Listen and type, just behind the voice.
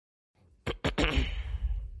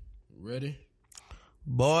Ready?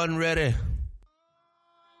 Born ready.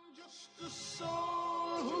 Just a soul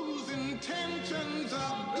whose intentions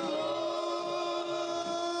are good.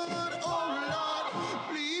 Oh Lord,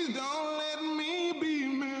 please don't let me be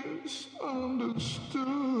misunderstood.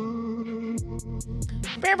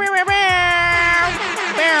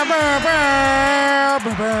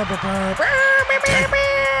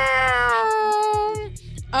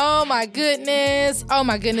 Oh my goodness. Oh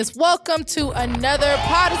my goodness. Welcome to another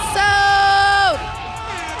episode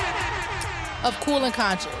of Cool and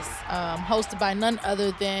Conscious, hosted by none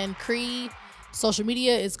other than Cree. Social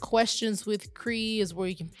media is Questions with Cree is where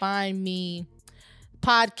you can find me.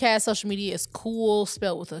 Podcast social media is Cool,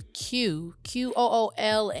 spelled with a Q,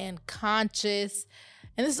 Qool, and Conscious.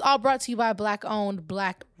 And this is all brought to you by a Black-owned,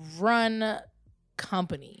 Black-run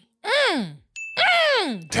company.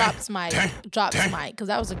 Drops mic, because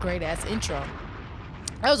that was a great-ass intro.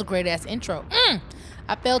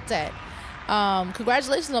 I felt that.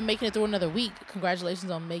 Congratulations on making it through another week.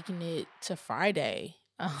 Congratulations on making it to Friday.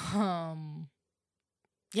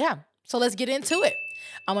 Yeah, so let's get into it.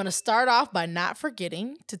 I'm going to start off by not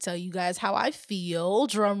forgetting to tell you guys how I feel.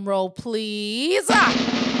 Drum roll, please.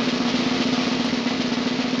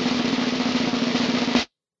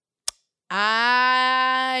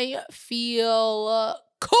 I feel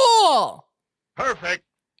cool. Perfect.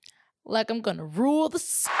 Like I'm going to rule the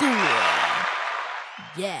school.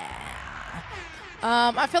 Yeah.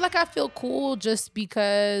 I feel like I feel cool just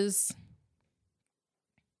because,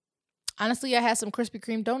 honestly, I had some Krispy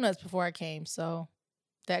Kreme donuts before I came, so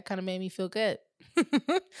that kind of made me feel good.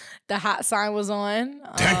 The hot sign was on.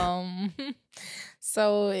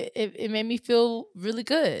 So it made me feel really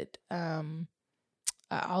good. I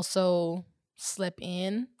also slept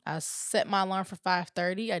in. I set my alarm for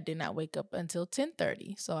 5:30. I did not wake up until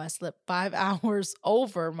 10:30. So I slept 5 hours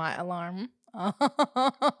over my alarm.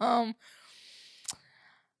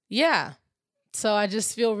 Yeah. So I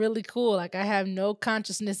just feel really cool. Like I have no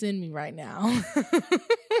consciousness in me right now.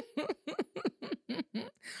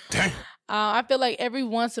 I feel like every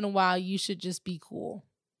once in a while you should just be cool.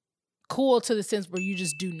 Cool to the sense where you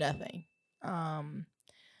just do nothing.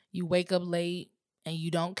 You wake up late and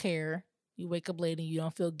you don't care. You wake up late and you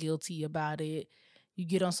don't feel guilty about it. You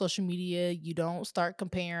get on social media, you don't start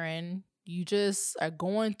comparing. You just are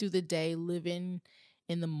going through the day, living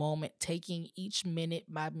in the moment, taking each minute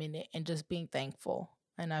by minute and just being thankful.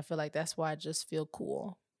 And I feel like that's why I just feel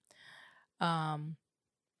cool.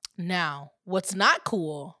 Now, what's not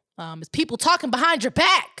cool is people talking behind your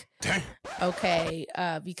back. Okay,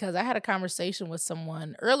 because I had a conversation with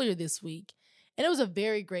someone earlier this week, and it was a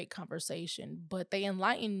very great conversation, but they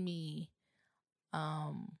enlightened me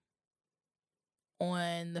on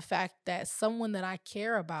the fact that someone that I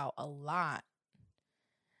care about a lot,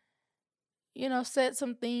 said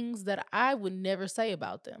some things that I would never say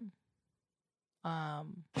about them.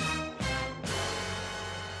 And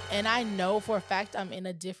I know for a fact I'm in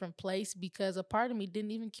a different place because a part of me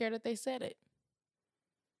didn't even care that they said it.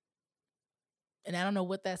 And I don't know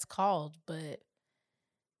what that's called, but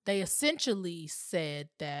they essentially said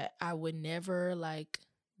that I would never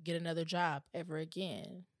get another job ever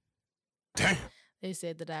again. They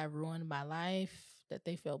said that I ruined my life, that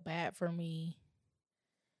they felt bad for me.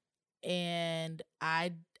 And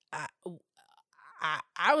I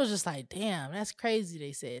was just like, damn, that's crazy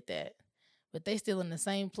they said that. But they still in the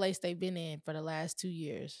same place they've been in for the last 2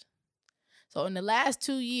 years. So in the last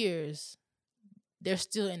 2 years, they're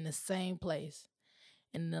still in the same place.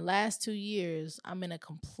 And in the last 2 years, I'm in a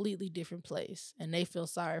completely different place. And they feel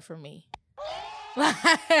sorry for me. When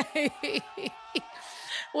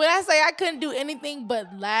I say I couldn't do anything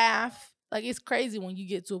but laugh, it's crazy when you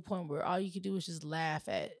get to a point where all you can do is just laugh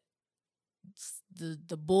at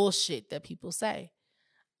the bullshit that people say.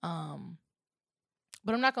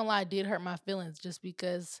 But I'm not gonna lie, it did hurt my feelings just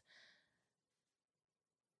because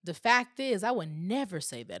the fact is I would never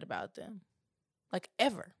say that about them.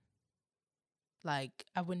 Ever. I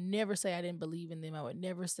would never say I didn't believe in them. I would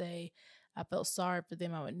never say I felt sorry for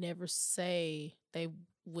them. I would never say they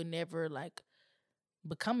would never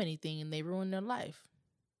become anything and they ruined their life.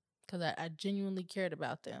 Because I genuinely cared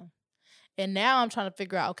about them. And now I'm trying to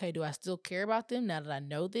figure out, okay, do I still care about them now that I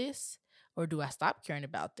know this? Or do I stop caring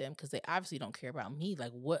about them? Because they obviously don't care about me.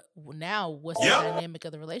 What's the dynamic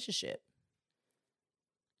of the relationship?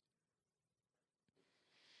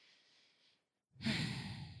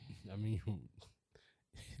 I mean,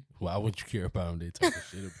 why would you care about them? They talk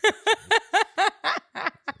shit about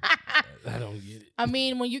I don't get it. I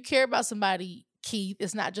mean, when you care about somebody, Keith,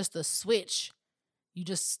 it's not just a switch. You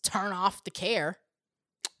just turn off the care.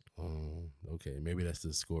 Okay, maybe that's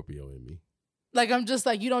the Scorpio in me. Like, I'm just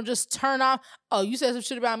like, you don't just turn off. Oh, you said some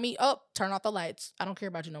shit about me. Oh, turn off the lights. I don't care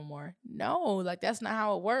about you no more. No, like, that's not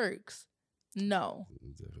how it works. No.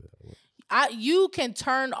 You can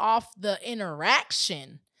turn off the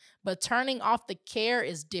interaction, but turning off the care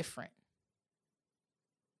is different.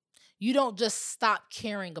 You don't just stop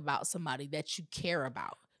caring about somebody that you care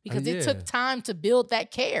about because it took time to build that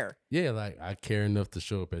care. Yeah, like I care enough to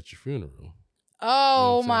show up at your funeral.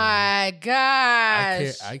 Oh, you know my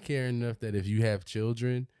gosh. I care enough that if you have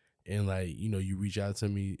children and like, you know, you reach out to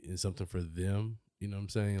me and something for them, you know what I'm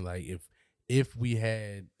saying? Like if we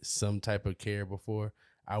had some type of care before,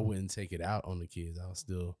 I wouldn't take it out on the kids. I'll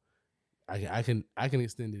still, I can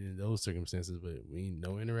extend it in those circumstances, but we ain't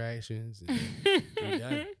no interactions. We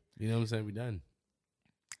done. You know what I'm saying? We done.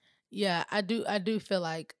 Yeah, I do feel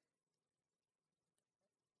like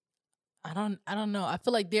I don't know. I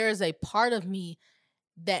feel like there is a part of me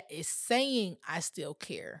that is saying I still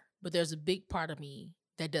care, but there's a big part of me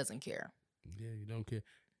that doesn't care. Yeah, you don't care.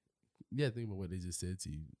 Yeah, think about what they just said to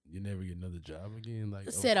you. You never get another job again.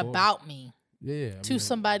 Like said about me. Yeah. To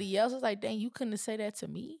somebody else. It's like, dang, you couldn't say that to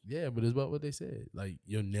me. Yeah, but it's about what they said. Like,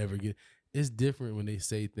 you'll never get. It's different when they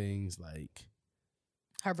say things like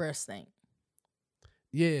her breast stink.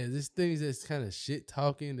 Yeah, there's things that's kind of shit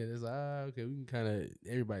talking that is like, okay, we can kind of,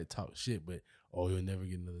 everybody talk shit, but you'll never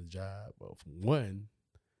get another job. Well, for one,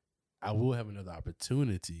 I will have another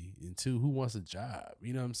opportunity, and two, who wants a job?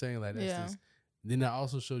 You know what I'm saying? Like, that's just, then that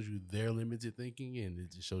also shows you their limited thinking, and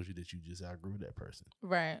it just shows you that you just outgrew that person.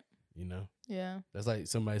 Right. You know? Yeah. That's like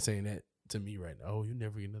somebody saying that to me right now. Oh, you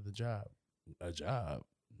never get another job. A job.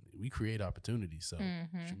 We create opportunities, so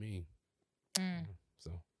what you mean?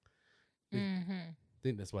 So, I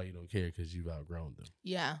think that's why you don't care, because you've outgrown them.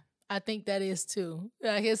 Yeah, I think that is too.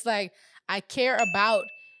 Like, it's like I care about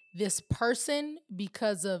this person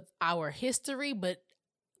because of our history, but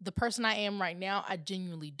the person I am right now, I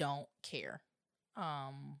genuinely don't care.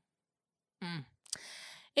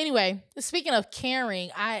 Anyway, speaking of caring,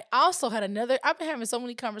 I also had I've been having so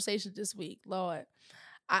many conversations this week, Lord.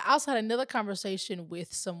 I also had another conversation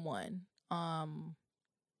with someone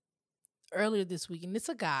earlier this week, and it's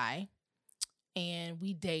a guy. And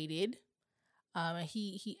we dated. And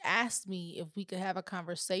he asked me if we could have a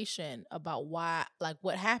conversation about why, like,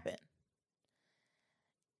 what happened.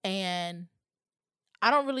 And I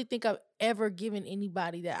don't really think I've ever given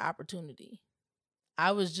anybody that opportunity.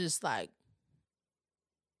 I was just like,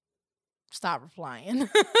 stop replying.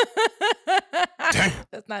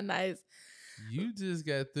 That's not nice. You just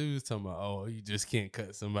got through talking about, you just can't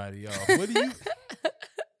cut somebody off. What do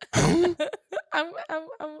you?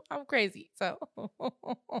 I'm crazy. So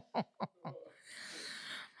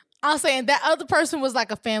I was saying that other person was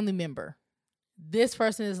like a family member. This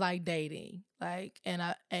person is like dating. Like,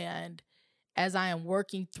 and as I am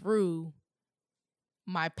working through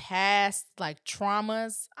my past like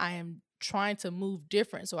traumas, I am trying to move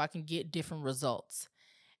different so I can get different results.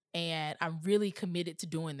 And I'm really committed to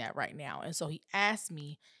doing that right now. And so he asked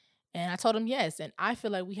me, and I told him yes. And I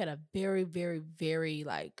feel like we had a very, very, very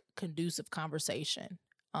like conducive conversation.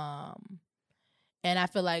 And I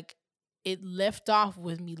feel like it left off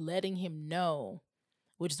with me letting him know,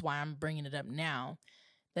 which is why I'm bringing it up now,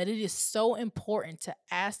 that it is so important to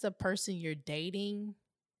ask the person you're dating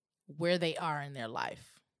where they are in their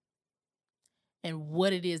life and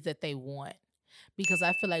what it is that they want. Because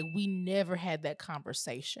I feel like we never had that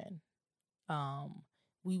conversation.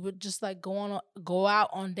 We would just like go out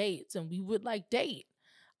on dates, and we would like date.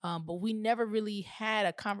 But we never really had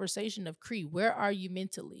a conversation of, Cree, where are you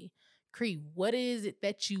mentally? Cree, what is it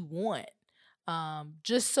that you want?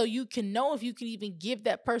 Just so you can know if you can even give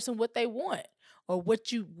that person what they want, or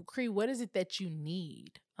Cree, what is it that you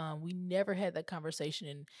need? We never had that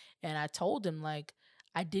conversation. And I told him, like,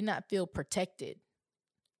 I did not feel protected.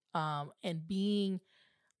 And being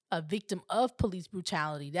a victim of police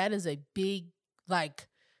brutality, that is a big like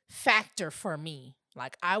factor for me.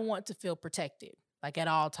 Like, I want to feel protected, like at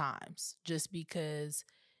all times, just because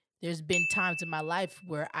there's been times in my life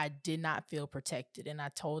where I did not feel protected. And I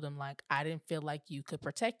told him, like, I didn't feel like you could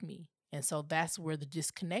protect me. And so that's where the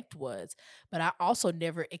disconnect was. But I also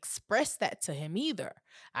never expressed that to him either.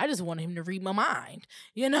 I just wanted him to read my mind,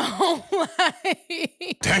 you know,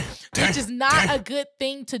 which is not a good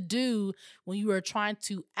thing to do when you are trying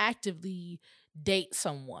to actively date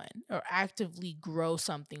someone or actively grow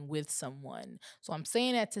something with someone. So I'm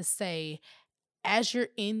saying that to say, as you're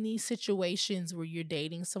in these situations where you're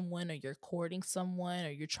dating someone or you're courting someone or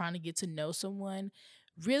you're trying to get to know someone,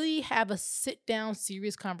 really have a sit down,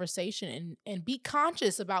 serious conversation and be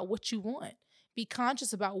conscious about what you want. Be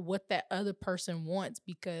conscious about what that other person wants,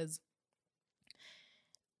 because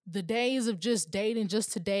the days of just dating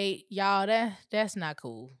just to date, y'all, that's not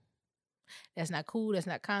cool. That's not cool. That's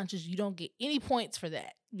not conscious. You don't get any points for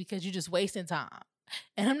that because you're just wasting time.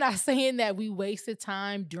 And I'm not saying that we wasted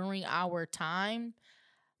time during our time,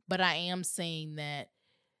 but I am saying that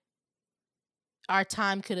our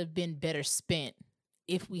time could have been better spent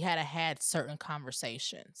if we had certain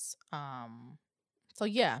conversations. So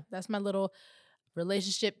yeah, that's my little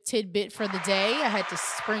relationship tidbit for the day. I had to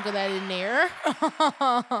sprinkle that in there.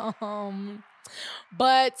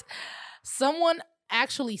 But someone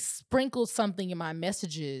actually sprinkled something in my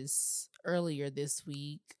messages earlier this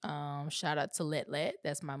week. Shout out to Let.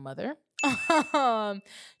 That's my mother.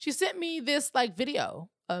 She sent me this like video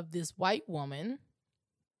of this white woman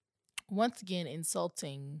once again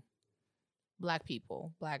insulting black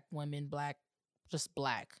people, black women, just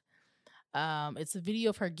black. It's a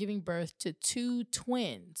video of her giving birth to 2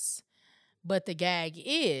 twins. But the gag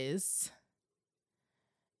is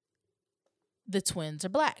the twins are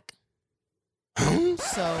black.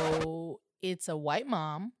 So it's a white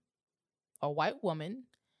mom, a white woman,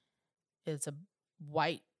 it's a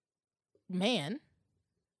white man.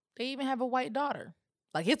 They even have a white daughter.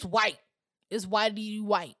 Like, it's white. It's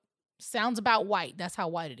white. Sounds about white. That's how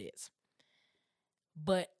white it is.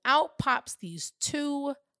 But out pops these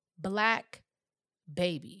 2 black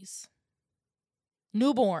babies.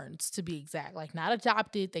 Newborns, to be exact. Like, not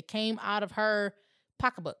adopted. They came out of her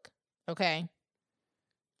pocketbook. Okay?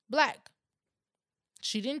 Black.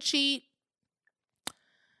 She didn't cheat.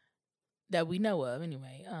 That we know of,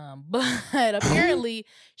 anyway. But apparently,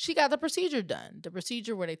 she got the procedure done. The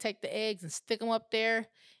procedure where they take the eggs and stick them up there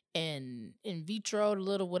and in vitro,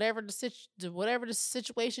 whatever the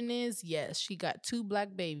situation is. Yes, she got 2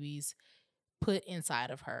 black babies put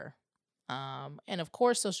inside of her. And of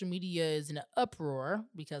course, social media is in an uproar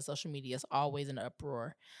because social media is always in an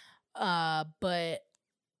uproar. But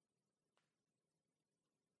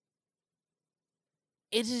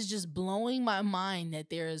it is just blowing my mind that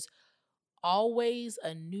there's always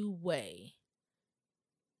a new way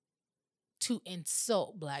to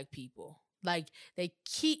insult black people. Like, the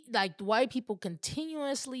white people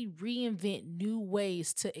continuously reinvent new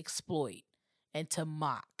ways to exploit and to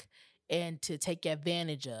mock and to take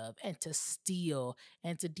advantage of and to steal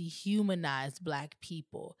and to dehumanize black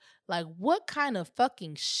people. Like, what kind of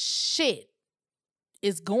fucking shit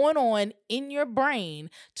is going on in your brain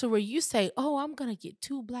to where you say, oh, I'm going to get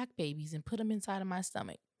 2 black babies and put them inside of my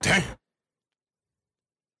stomach? Damn.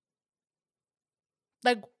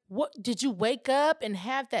 Like, what, did you wake up and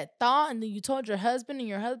have that thought and then you told your husband and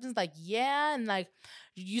your husband's like, yeah, and like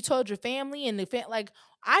you told your family and like,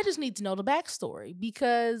 I just need to know the backstory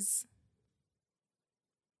because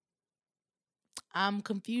I'm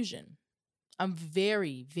confusion. I'm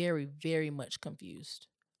very, very, very much confused.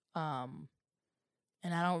 And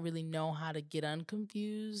I don't really know how to get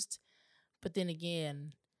unconfused. But then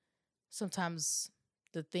again, sometimes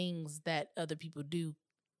the things that other people do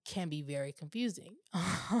can be very confusing.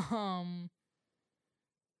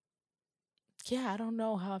 Yeah, I don't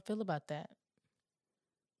know how I feel about that.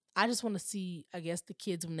 I just want to see, I guess, the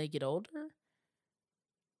kids when they get older.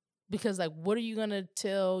 Because, like, what are you going to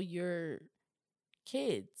tell your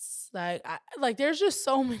kids? Like, there's just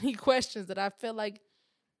so many questions that I feel like,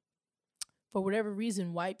 for whatever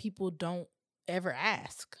reason, white people don't ever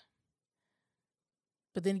ask.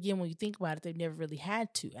 But then again, when you think about it, they've never really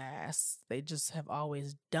had to ask. They just have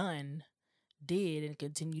always did, and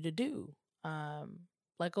continue to do.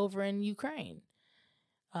 Like over in Ukraine.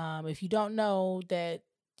 If you don't know that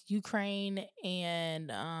Ukraine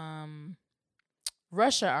and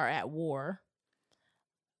Russia are at war.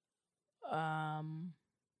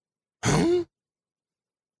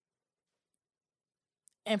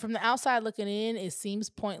 And from the outside looking in, it seems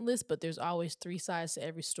pointless, but there's always 3 sides to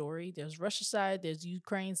every story. There's Russia side, there's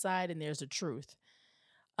Ukraine side, and there's the truth.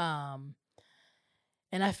 And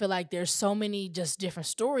I feel like there's so many just different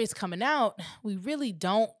stories coming out. We really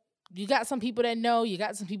don't. You got some people that know, you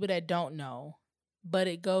got some people that don't know. But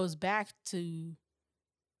it goes back to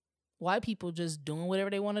white people just doing whatever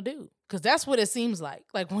they want to do. Because that's what it seems like.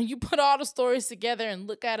 Like, when you put all the stories together and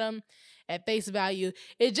look at them at face value,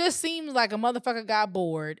 it just seems like a motherfucker got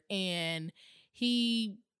bored and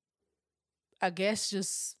he, I guess,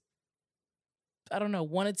 just, I don't know,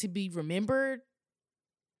 wanted to be remembered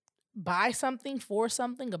by something, for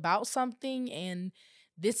something, about something, and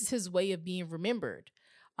this is his way of being remembered.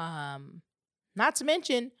 Not to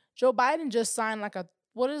mention, Joe Biden just signed like a,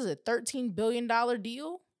 $13 billion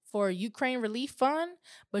deal for a Ukraine relief fund,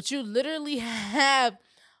 but you literally have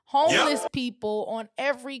homeless people on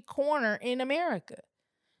every corner in America.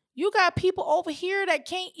 You got people over here that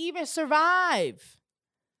can't even survive.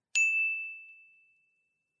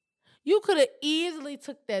 You could have easily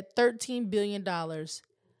took that $13 billion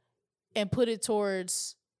and put it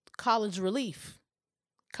towards college relief,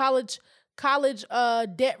 college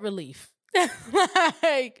debt relief.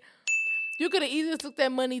 Like, you could have easily took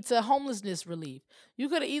that money to homelessness relief. You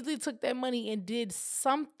could have easily took that money and did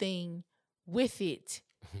something with it.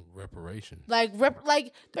 Reparations. Like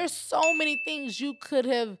there's so many things you could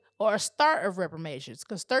have, or a start of reparations,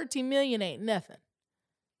 because 13 million ain't nothing.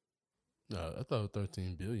 No, I thought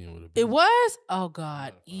 13 billion would have It been. was? Oh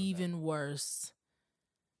God, find out. even worse.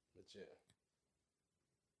 But yeah.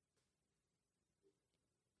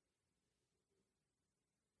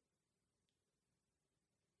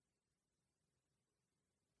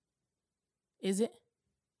 Is it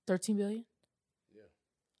 13 billion? Yeah.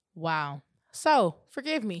 Wow. So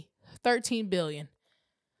forgive me, 13 billion.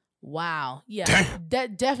 Wow. Yeah,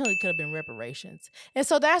 that definitely could have been reparations. And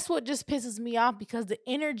so that's what just pisses me off, because the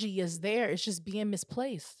energy is there. It's just being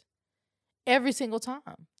misplaced every single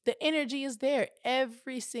time. The energy is there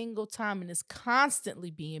every single time, and it's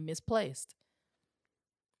constantly being misplaced.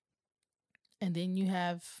 And then you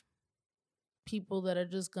have people that are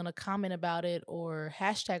just going to comment about it or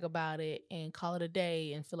hashtag about it and call it a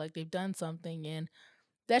day and feel like they've done something. And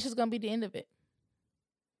that's just going to be the end of it.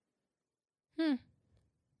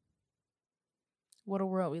 What a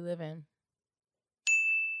world we live in.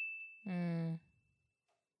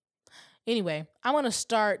 Anyway, I want to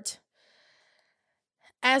start,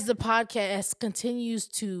 as the podcast continues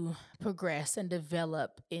to progress and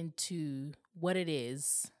develop into what it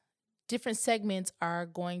is, different segments are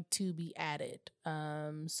going to be added.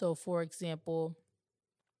 So, for example,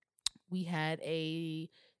 we had a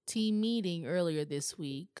team meeting earlier this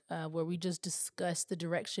week where we just discussed the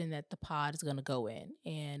direction that the pod is going to go in,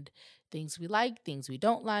 and things we like, things we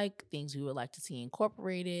don't like, things we would like to see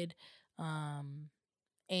incorporated.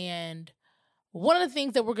 And one of the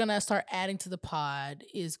things that we're going to start adding to the pod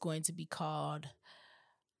is going to be called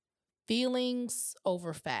Feelings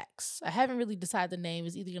Over Facts. I haven't really decided the name.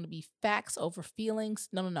 It's either going to be Facts Over Feelings.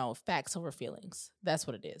 No, Facts Over Feelings. That's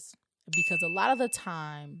what it is. Because a lot of the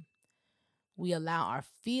time, we allow our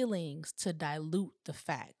feelings to dilute the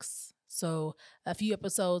facts. So a few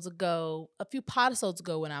podosodes ago,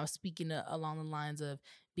 when I was speaking along the lines of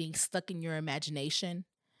being stuck in your imagination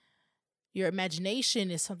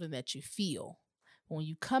is something that you feel. When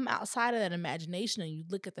you come outside of that imagination and you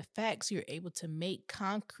look at the facts, you're able to make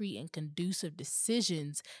concrete and conducive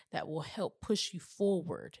decisions that will help push you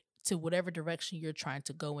forward to whatever direction you're trying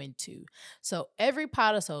to go into. So every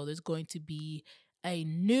podosode is going to be a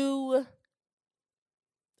new,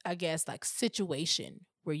 I guess, like situation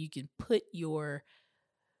where you can put your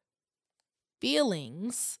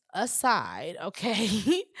feelings aside,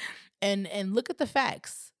 okay, and look at the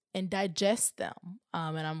facts and digest them.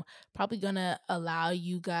 And I'm probably gonna allow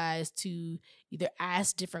you guys to either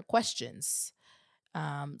ask different questions,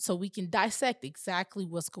 so we can dissect exactly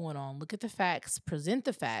what's going on. Look at the facts, present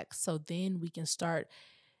the facts, so then we can start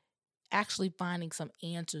actually finding some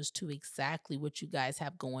answers to exactly what you guys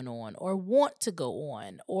have going on, or want to go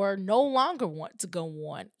on, or no longer want to go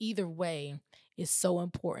on. Either way is so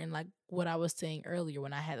important. Like what I was saying earlier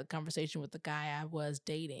when I had a conversation with the guy I was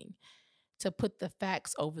dating, to put the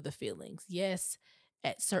facts over the feelings. Yes,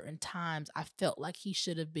 at certain times I felt like he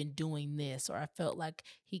should have been doing this, or I felt like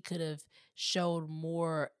he could have showed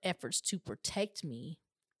more efforts to protect me.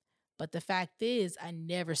 But the fact is, I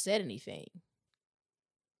never said anything.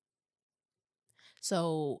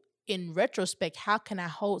 So in retrospect, how can I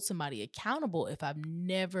hold somebody accountable if I've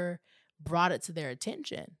never brought it to their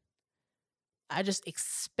attention? I just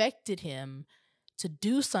expected him to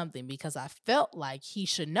do something because I felt like he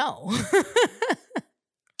should know.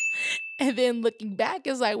 And then looking back,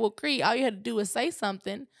 it's like, well, Cree, all you had to do was say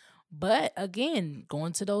something. But again,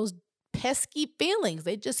 going to those pesky feelings,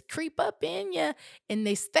 they just creep up in you and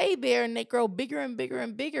they stay there and they grow bigger and bigger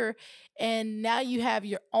and bigger. And now you have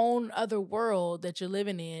your own other world that you're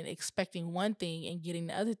living in, expecting one thing and getting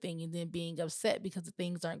the other thing, and then being upset because the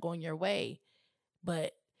things aren't going your way.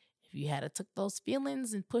 But if you had to took those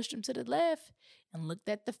feelings and pushed them to the left and looked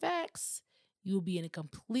at the facts, you'll be in a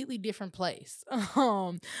completely different place.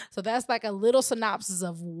 So that's like a little synopsis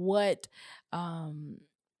of what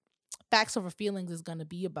Facts Over Feelings is going to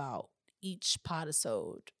be about each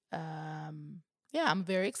podisode. Yeah, I'm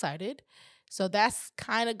very excited. So that's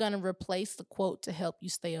kind of going to replace the quote to help you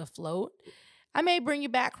stay afloat. I may bring you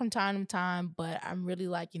back from time to time, but I'm really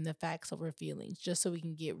liking the Facts Over Feelings, just so we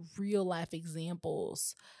can get real life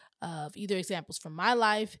examples of either examples from my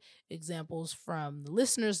life, examples from the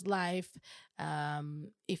listener's life.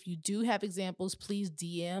 If you do have examples, please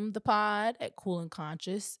DM the pod at Cool and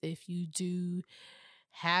Conscious. If you do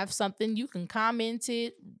have something, you can comment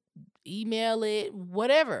it, email it,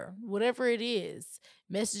 whatever it is.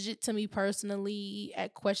 Message it to me personally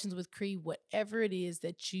at Questions with Cree, whatever it is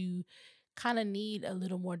that you kind of need a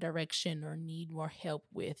little more direction or need more help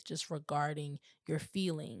with, just regarding your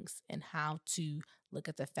feelings and how to look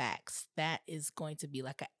at the facts. That is going to be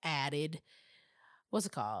like an added, what's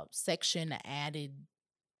it called? Section, an added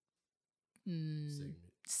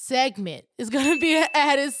segment. It's going to be an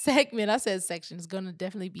added segment. I said section. It's going to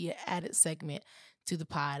definitely be an added segment to the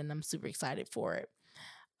pod, and I'm super excited for it.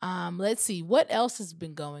 Let's see. What else has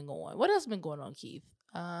been going on? What else has been going on, Keith?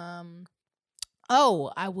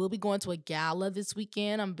 Oh, I will be going to a gala this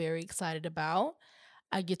weekend. I'm very excited about.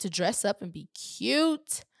 I get to dress up and be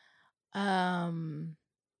cute.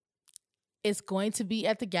 It's going to be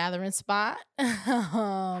at the Gathering Spot.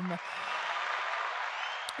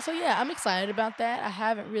 So yeah, I'm excited about that. I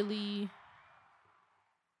haven't really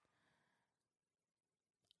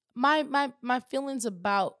my feelings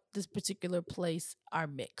about this particular place are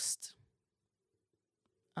mixed.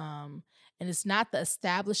 And it's not the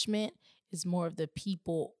establishment, it's more of the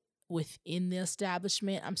people within the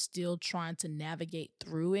establishment. I'm still trying to navigate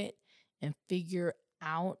through it and figure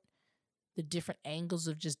out the different angles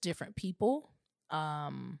of just different people,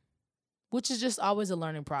 which is just always a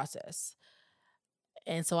learning process.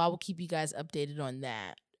 And so I will keep you guys updated on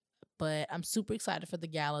that. But I'm super excited for the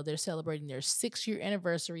gala. They're celebrating their 6-year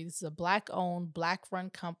anniversary. This is a Black-owned, Black-run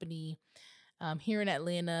company here in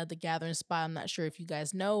Atlanta, the Gathering Spot. I'm not sure if you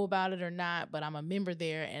guys know about it or not, but I'm a member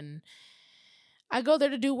there, and I go there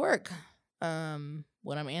to do work.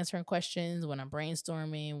 When I'm answering questions, when I'm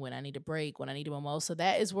brainstorming, when I need a break, when I need a mimosa,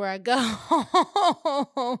 that is where I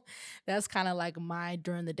go. That's kind of like my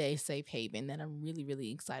during the day safe haven that I'm really,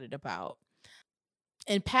 really excited about.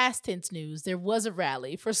 In past tense news, there was a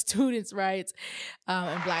rally for students' rights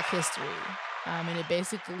and Black history. And it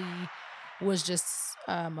basically was just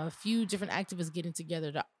a few different activists getting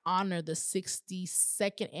together to honor the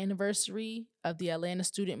 62nd anniversary of the Atlanta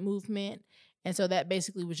student movement. And so that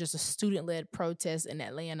basically was just a student-led protest in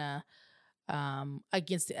Atlanta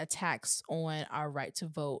against the attacks on our right to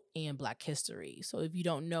vote and Black history. So if you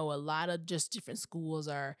don't know, a lot of just different schools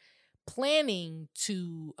are planning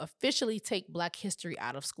to officially take Black history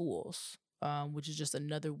out of schools, which is just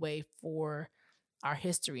another way for our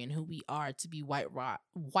history and who we are to be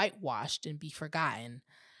whitewashed and be forgotten.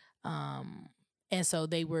 And so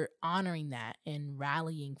they were honoring that and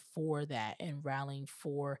rallying for that and rallying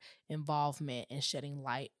for involvement and shedding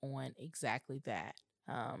light on exactly that.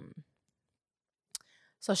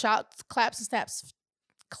 So shouts, claps and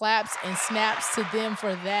snaps to them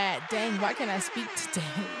for that. Dang, why can't I speak today?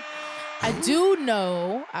 I do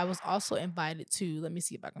know I was also invited to, let me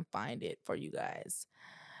see if I can find it for you guys.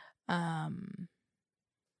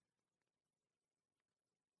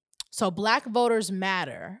 So Black Voters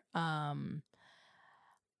Matter are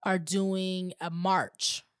doing a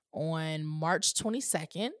march on March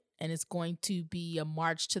 22nd, and it's going to be a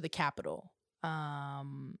march to the Capitol.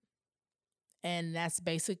 And that's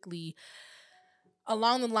basically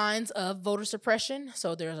along the lines of voter suppression.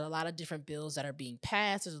 So there's a lot of different bills that are being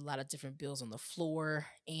passed. There's a lot of different bills on the floor,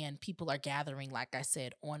 and people are gathering, like I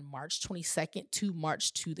said, on March 22nd to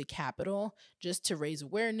march to the Capitol just to raise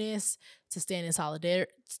awareness, to stand in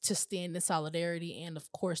solidarity, and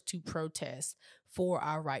of course to protest for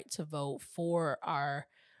our right to vote, for our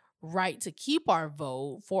right to keep our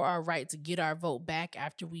vote, for our right to get our vote back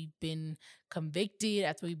after we've been convicted,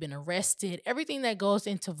 after we've been arrested, everything that goes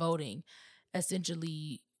into voting.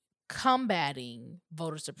 Essentially combating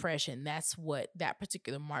voter suppression. That's what that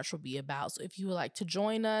particular march will be about. So if you would like to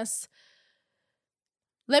join us,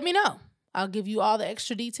 let me know. I'll give you all the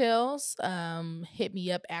extra details. Hit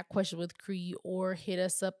me up at Question with Cree or hit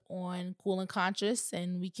us up on Cool and Conscious,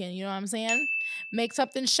 and we can, you know what I'm saying, make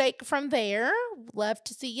something shake from there. Love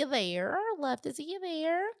to see you there.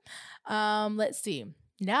 Let's see.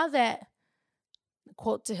 Now that the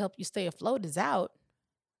quote to help you stay afloat is out,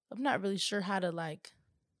 I'm not really sure how to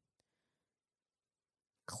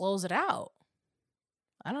close it out.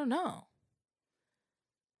 I don't know.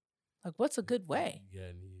 What's a good way? You got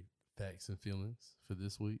any facts and feelings for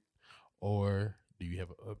this week? Or do you have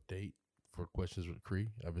an update for Questions with Cree?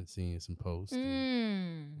 I've been seeing some posts.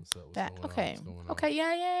 What's up? What's going on? Okay.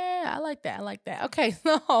 Yeah. I like that. Okay.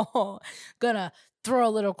 So gonna throw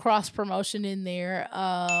a little cross promotion in there.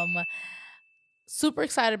 Super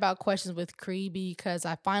excited about Questions with Cree because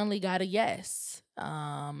I finally got a yes.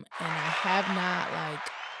 And I have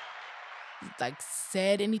not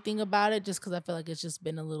said anything about it just because I feel like it's just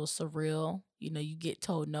been a little surreal. You know, you get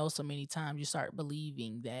told no so many times, you start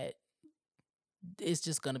believing that it's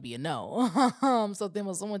just gonna be a no. So then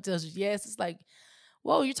when someone tells you yes, it's like,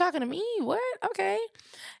 whoa, you're talking to me? What? Okay.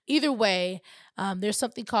 Either way, there's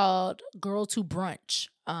something called Girls Who Brunch.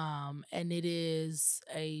 And it is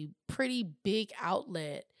a pretty big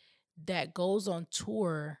outlet that goes on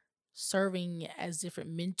tour serving as different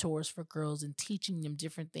mentors for girls and teaching them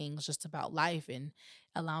different things just about life and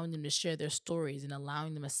allowing them to share their stories and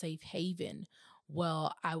allowing them a safe haven.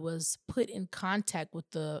 Well, I was put in contact with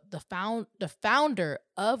the founder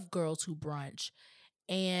of Girls Who Brunch,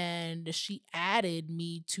 and she added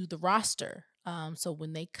me to the roster. So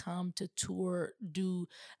when they come to tour, do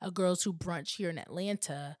a Girls Who Brunch here in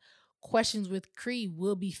Atlanta, Questions with Cree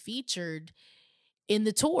will be featured in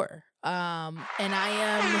the tour. And I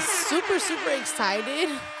am super, super excited.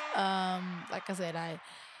 Like I said,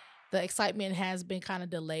 the excitement has been kind of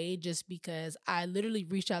delayed just because I literally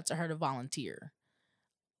reached out to her to volunteer.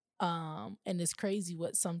 And it's crazy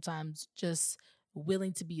what sometimes just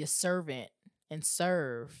willing to be a servant and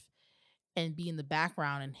serve and be in the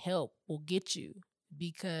background and help will get you.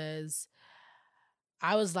 Because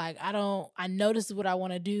I was like, I noticed what I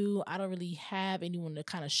want to do. I don't really have anyone to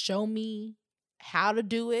kind of show me how to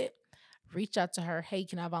do it. Reach out to her. Hey,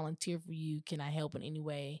 can I volunteer for you? Can I help in any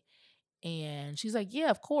way? And she's like, yeah,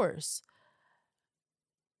 of course.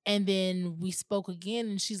 And then we spoke again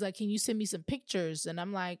and she's like, can you send me some pictures? And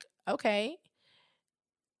I'm like, okay.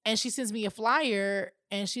 And she sends me a flyer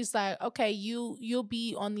and she's like, okay, you'll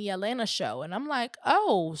be on the Atlanta show. And I'm like,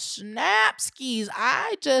 oh, snap skis.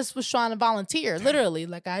 I just was trying to volunteer, literally.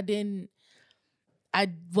 Like I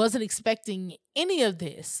wasn't expecting any of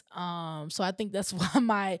this. So I think that's why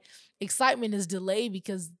my excitement is delayed,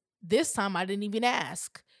 because this time I didn't even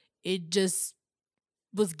ask. It just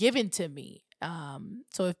was given to me.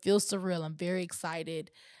 So it feels surreal. I'm very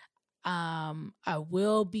excited. I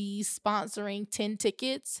will be sponsoring 10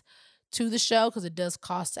 tickets to the show because it does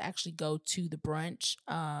cost to actually go to the brunch.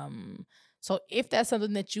 So if that's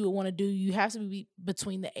something that you would want to do, you have to be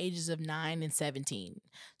between the ages of 9 and 17.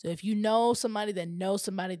 So if you know somebody that knows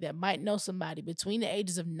somebody that might know somebody between the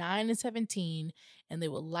ages of 9 and 17, and they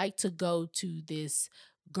would like to go to this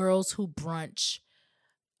Girls Who Brunch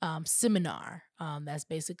seminar, that's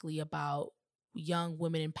basically about young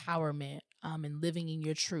women empowerment, and living in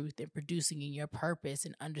your truth and producing in your purpose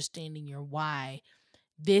and understanding your why,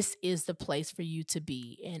 this is the place for you to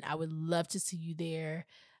be. And I would love to see you there.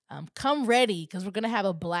 Come ready because we're going to have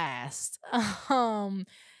a blast.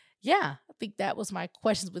 Yeah, I think that was my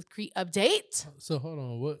Questions with Cree update. So hold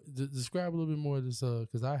on, describe a little bit more of this,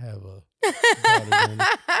 because I have a daughter.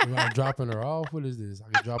 Am I dropping her off? What is this?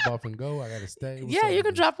 I can drop off and go. I gotta stay. What's Yeah, up you with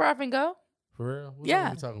can this? drop her off and go. For real? What Yeah.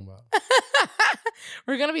 are we talking about?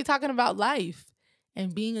 We're going to be talking about life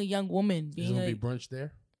and being a young woman. There's gonna be brunch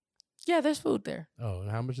there. Yeah, there's food there. Oh,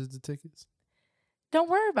 and how much is the tickets? Don't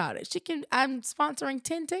worry about it. I'm sponsoring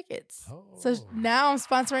 10 tickets. Oh. So now I'm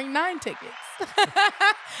sponsoring 9 tickets.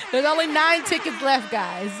 There's only 9 tickets left,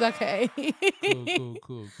 guys. Okay.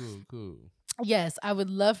 Cool. Yes, I would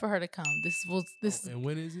love for her to come. And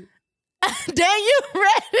when is it? Dang, you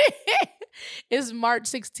ready? It's March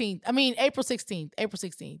 16th. I mean, April 16th. April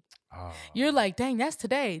 16th. Oh. You're like, dang, that's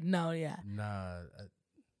today. No, yeah. Nah, I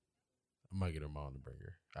might get her mom to bring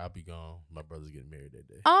her. I'll be gone. My brother's getting married that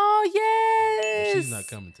day. Oh, yes. She's not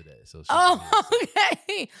coming today. So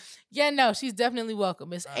okay. Yeah, no, she's definitely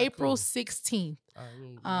welcome. It's April 16th.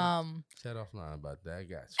 Chat offline about that. I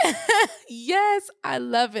got you. Yes, I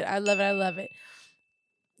love it. I love it.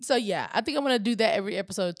 So yeah, I think I'm gonna do that every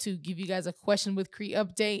episode to give you guys a Question with Cree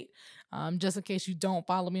update. Just in case you don't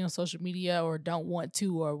follow me on social media or don't want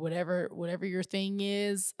to, or whatever your thing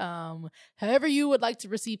is. However you would like to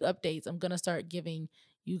receive updates, I'm gonna start giving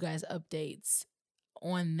you guys updates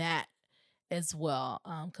on that as well.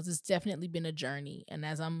 Because it's definitely been a journey. And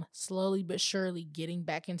as I'm slowly but surely getting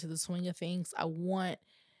back into the swing of things, I want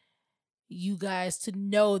you guys to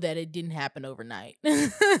know that it didn't happen overnight.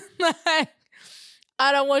 Like,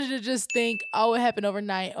 I don't want you to just think, oh, it happened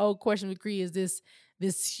overnight. Oh, Question with Cree is this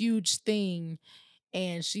huge thing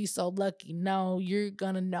and she's so lucky. No, you're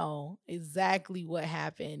gonna know exactly what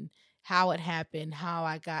happened, how it happened, how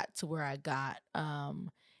I got to where I got.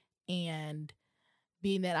 And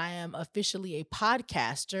being that I am officially a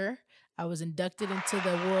podcaster, I was inducted into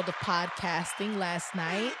the world of podcasting last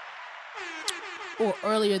night, or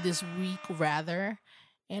earlier this week rather,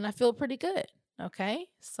 and I feel pretty good. Okay,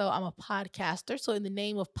 so I'm a podcaster. So in the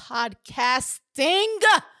name of podcasting,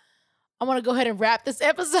 I want to go ahead and wrap this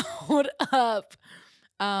episode up.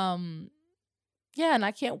 Yeah, and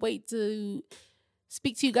I can't wait to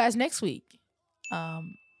speak to you guys next week.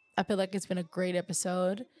 I feel like it's been a great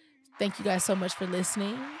episode. Thank you guys so much for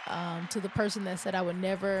listening. To the person that said I would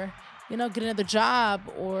never, get another job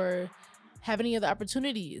or have any other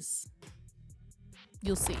opportunities,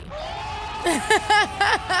 you'll see.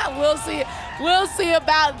 We'll see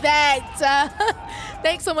about that.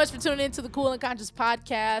 Thanks so much for tuning in to the Cool and Conscious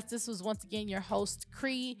podcast. This was once again your host,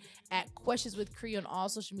 Cree, at Questions with Cree on all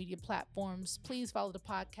social media platforms. Please follow the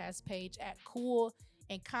podcast page at Cool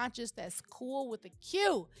and Conscious. That's cool with a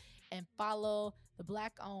Q. And follow the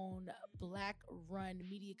Black-owned, Black-run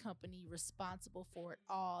media company responsible for it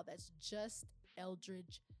all. That's Just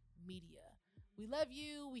Eldridge Media. We love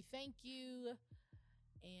you. We thank you.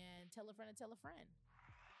 And tell a friend and tell a friend.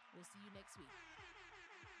 We'll see you next week.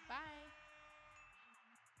 Bye.